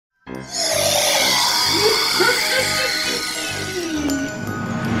What's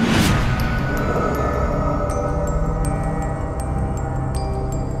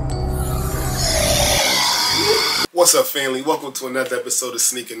up, family? Welcome to another episode of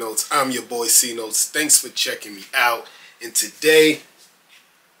Sneaker Notes. I'm your boy C Notes. Thanks for checking me out. And today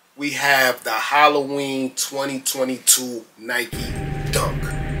we have the Halloween 2022 Nike Dunk.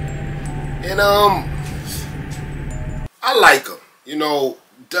 And I like them. You know,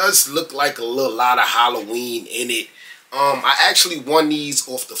 does look like a lot of Halloween in it. I actually won these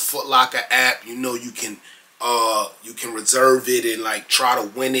off the Foot Locker app. You know, you can reserve it and like try to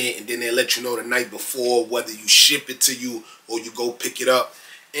win it, and then they let you know the night before whether you ship it to you or you go pick it up.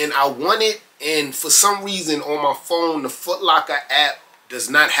 And I won it, and for some reason on my phone the Foot Locker app does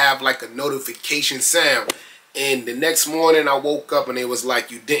not have like a notification sound. And the next morning I woke up and it was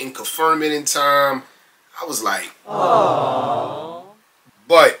like, you didn't confirm it in time. I was like, aww.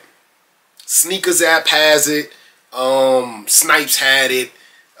 But Sneakers app has it, Snipes had it,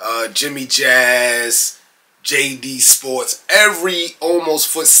 Jimmy Jazz, JD Sports, every almost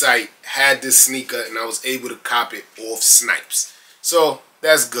foot site had this sneaker, and I was able to cop it off Snipes. So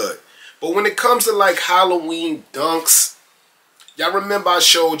that's good. But when it comes to like Halloween dunks, y'all remember I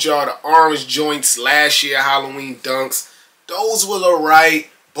showed y'all the orange joints last year, Halloween dunks. Those were alright,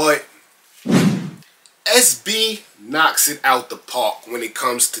 but SB knocks it out the park when it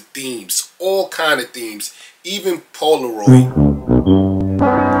comes to themes. All kind of themes, even Polaroid.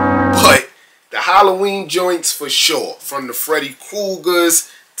 But the Halloween joints for sure, from the Freddy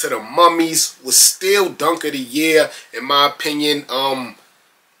Kruegers to the Mummies, was still Dunk of the Year in my opinion.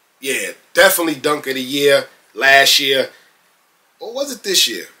 Yeah, definitely Dunk of the Year last year. Or was it this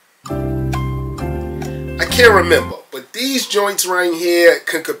year? I can't remember. But these joints right here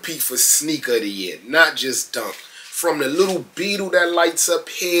can compete for Sneaker of the Year, not just Dunk. From the little beetle that lights up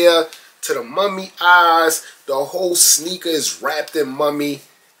here to the mummy eyes, the whole sneaker is wrapped in mummy.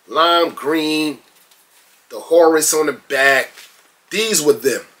 Lime green, the Horus on the back. These were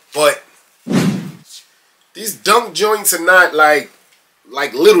them. But these Dunk joints are not like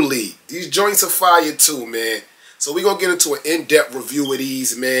Little League. These joints are fire too, man. So we're going to get into an in-depth review of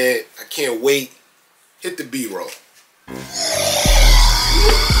these, man. I can't wait. Hit the B-roll.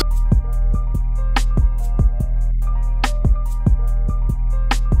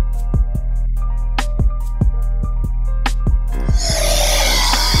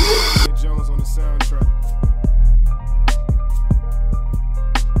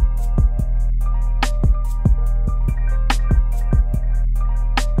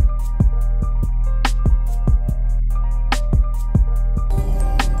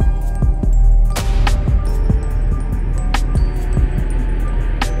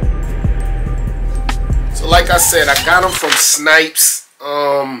 Like I said, I got them from Snipes.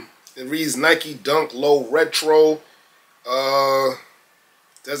 It reads Nike Dunk Low Retro.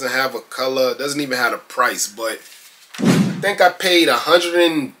 Doesn't have a color, doesn't even have a price, but I think I paid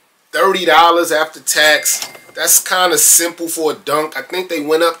 $130 after tax. That's kind of simple for a Dunk. I think they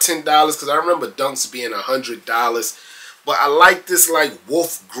went up $10 because I remember Dunks being $100. But I like this like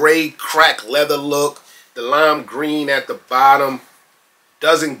wolf gray crack leather look. The lime green at the bottom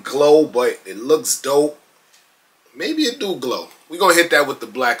doesn't glow, but it looks dope. Maybe it do glow. We're going to hit that with the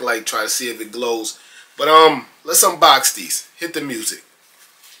black light, try to see if it glows. But let's unbox these. Hit the music.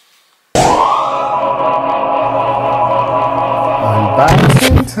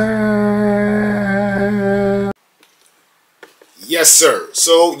 Unboxing time. Yes, sir.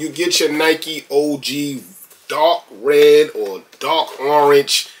 So you get your Nike OG dark red or dark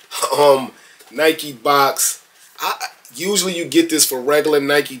orange Nike box. Usually you get this for regular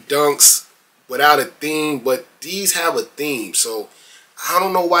Nike Dunks without a theme, but these have a theme, so I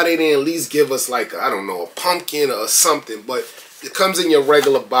don't know why they didn't at least give us like, I don't know, a pumpkin or something. But it comes in your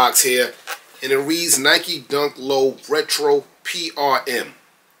regular box here, and it reads Nike Dunk Low Retro PRM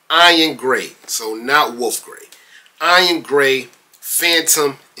Iron Gray, so not Wolf Gray. Iron Gray,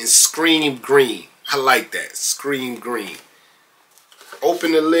 Phantom, and Scream Green. I like that, Scream Green.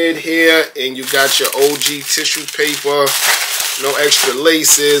 Open the lid here, and you got your OG tissue paper. No extra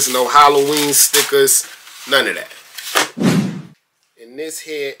laces, no Halloween stickers, none of that. And this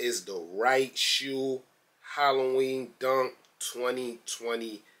here is the right shoe, Halloween Dunk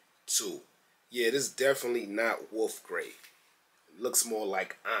 2022. Yeah, this is definitely not wolf gray. It looks more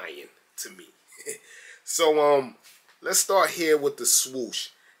like iron to me. So let's start here with the swoosh.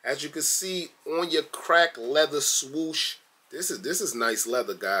 As you can see on your cracked leather swoosh, this is nice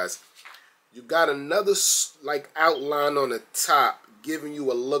leather, guys. You got another like outline on the top, giving you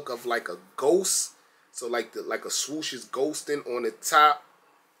a look of like a ghost. So like a swoosh is ghosting on the top.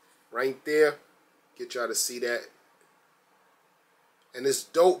 right there. Get y'all to see that. And it's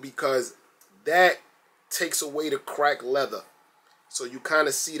dope because that takes away the cracked leather. So you kind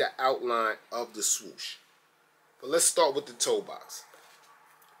of see the outline of the swoosh. But let's start with the toe box.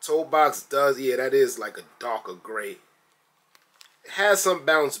 Toe box does, yeah, that is like a darker gray. It has some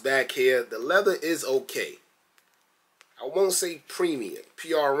bounce back here. The leather is okay. I won't say premium,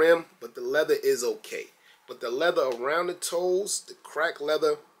 PRM, but the leather is okay. But the leather around the toes, the cracked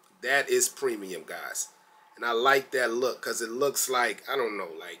leather, that is premium, guys. And I like that look because it looks like, I don't know,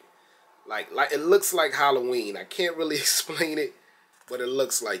 like it looks like Halloween. I can't really explain it, but it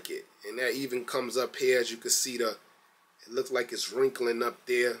looks like it. And that even comes up here, as you can see, it looks like it's wrinkling up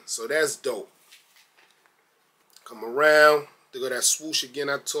there. So that's dope. Come around, there go that swoosh again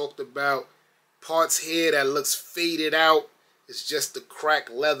I talked about. Parts here that looks faded out. It's just the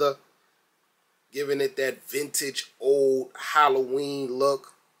cracked leather, giving it that vintage old Halloween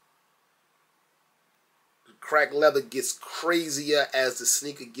look. The cracked leather gets crazier as the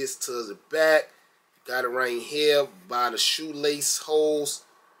sneaker gets to the back. You got it right here by the shoelace holes,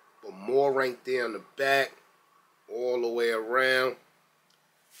 but more right there on the back, all the way around.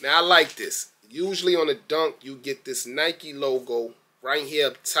 Now I like this. Usually on a Dunk you get this Nike logo right here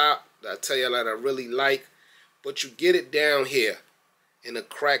up top. I tell you that I really like, but you get it down here in a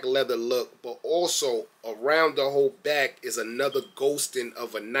cracked leather look, but also around the whole back is another ghosting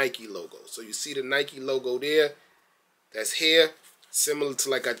of a Nike logo. So you see the Nike logo there, that's here, similar to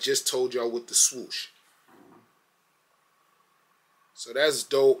like I just told y'all with the swoosh. So that's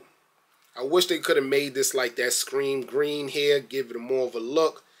dope. I wish they could have made this like that scream green here, give it more of a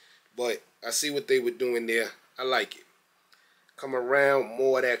look, but I see what they were doing there. I like it. Come around,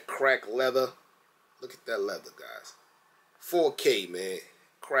 more of that cracked leather. Look at that leather, guys. 4K, man.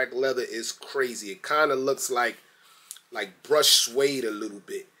 Cracked leather is crazy. It kind of looks like brushed suede a little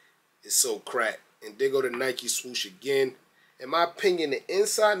bit. It's so cracked. And there go the Nike swoosh again. In my opinion, the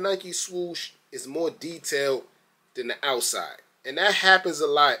inside Nike swoosh is more detailed than the outside. And that happens a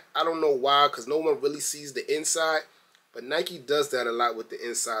lot. I don't know why, because no one really sees the inside. But Nike does that a lot with the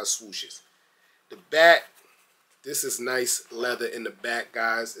inside swooshes. The back, this is nice leather in the back,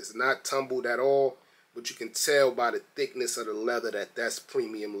 guys. It's not tumbled at all, but you can tell by the thickness of the leather that that's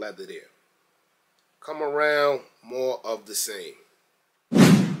premium leather there. Come around, more of the same.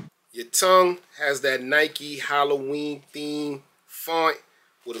 Your tongue has that Nike Halloween theme font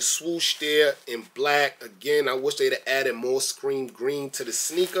with a swoosh there in black. Again, I wish they'd have added more screen green to the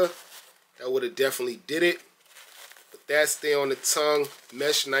sneaker. That would have definitely did it. But that's there on the tongue,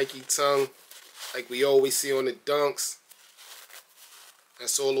 mesh Nike tongue, like we always see on the Dunks.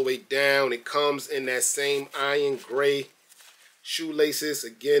 That's all the way down. It comes in that same iron gray shoelaces.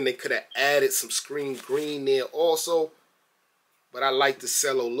 Again, they could have added some screen green there also, but I like the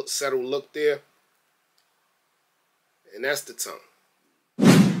settle look there. And that's the tongue.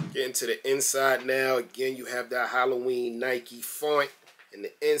 Getting to the inside now. Again, you have that Halloween Nike font in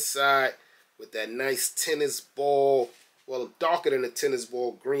the inside with that nice tennis ball, well, darker than the tennis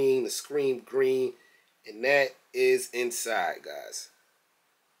ball green, the scream green, and that is inside, guys.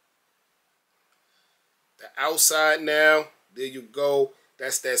 The outside now, there you go.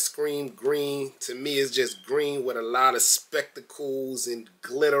 That's that scream green. To me, it's just green with a lot of spectacles and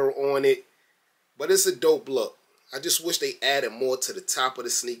glitter on it. But it's a dope look. I just wish they added more to the top of the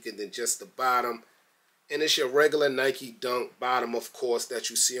sneaker than just the bottom. And it's your regular Nike Dunk bottom, of course, that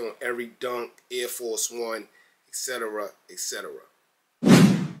you see on every Dunk, Air Force One, etc., etc.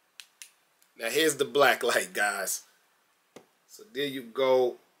 Now here's the black light, guys. So there you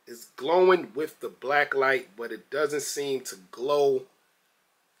go. It's glowing with the black light, but it doesn't seem to glow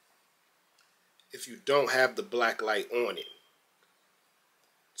if you don't have the black light on it.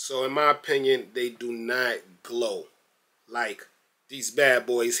 So in my opinion, they do not glow like these bad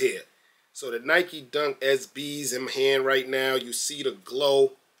boys here. So the Nike Dunk SBs in my hand right now, you see the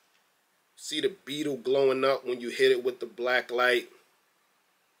glow. See the beetle glowing up when you hit it with the black light.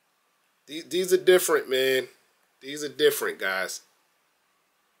 These are different, man. These are different, guys.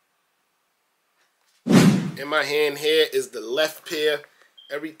 In my hand here is the left pair.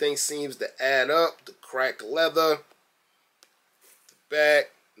 Everything seems to add up. The cracked leather, the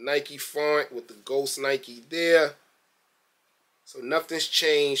back, Nike font with the ghost Nike there. So nothing's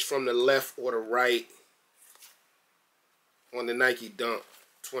changed from the left or the right on the Nike Dunk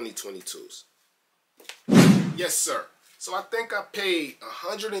 2022s. Yes, sir. So I think I paid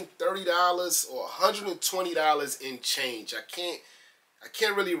 $130 or $120 in change. I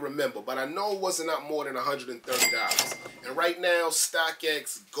can't really remember, but I know it wasn't up more than $130. And right now,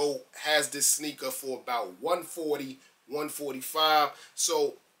 StockX GOAT has this sneaker for about $140, $145.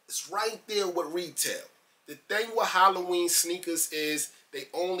 So It's right there with retail. The thing with Halloween sneakers is they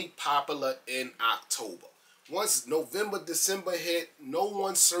only popular in October. Once November, December hit, no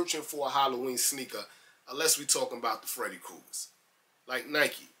one's searching for a Halloween sneaker unless we're talking about the Freddy Kruegers. Like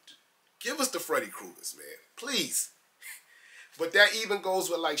Nike, give us the Freddy Kruegers, man. Please. But that even goes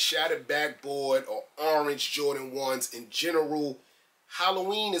with like shattered backboard or orange Jordan 1s in general.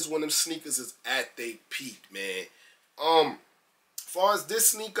 Halloween is when them sneakers is at their peak, man. As far as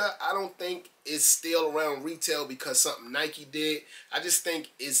this sneaker, I don't think it's still around retail because something Nike did. I just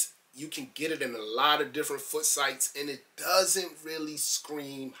think you can get it in a lot of different foot sites and it doesn't really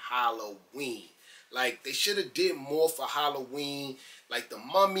scream Halloween. Like they should have did more for Halloween. Like the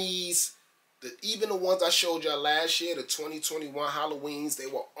mummies, even the ones I showed y'all last year, the 2021 Halloweens, they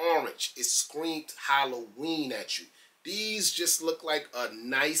were orange. It screamed Halloween at you. These just look like a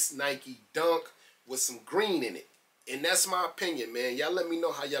nice Nike Dunk with some green in it. And that's my opinion, man. Y'all let me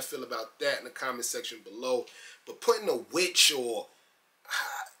know how y'all feel about that in the comment section below. But putting a witch or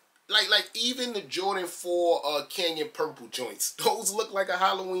like even the Jordan 4 Canyon Purple joints, those look like a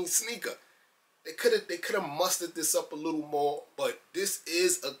Halloween sneaker. They could have mustered this up a little more, but this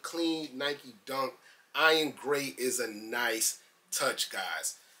is a clean Nike Dunk. Iron gray is a nice touch,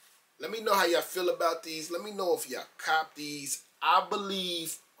 guys. Let me know how y'all feel about these. Let me know if y'all cop these. I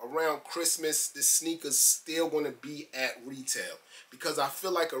believe around Christmas, the sneaker's still going to be at retail because I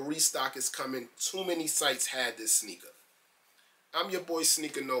feel like a restock is coming. Too many sites had this sneaker. I'm your boy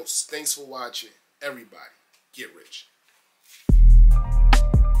Sneaker Notes. Thanks for watching. Everybody, get rich.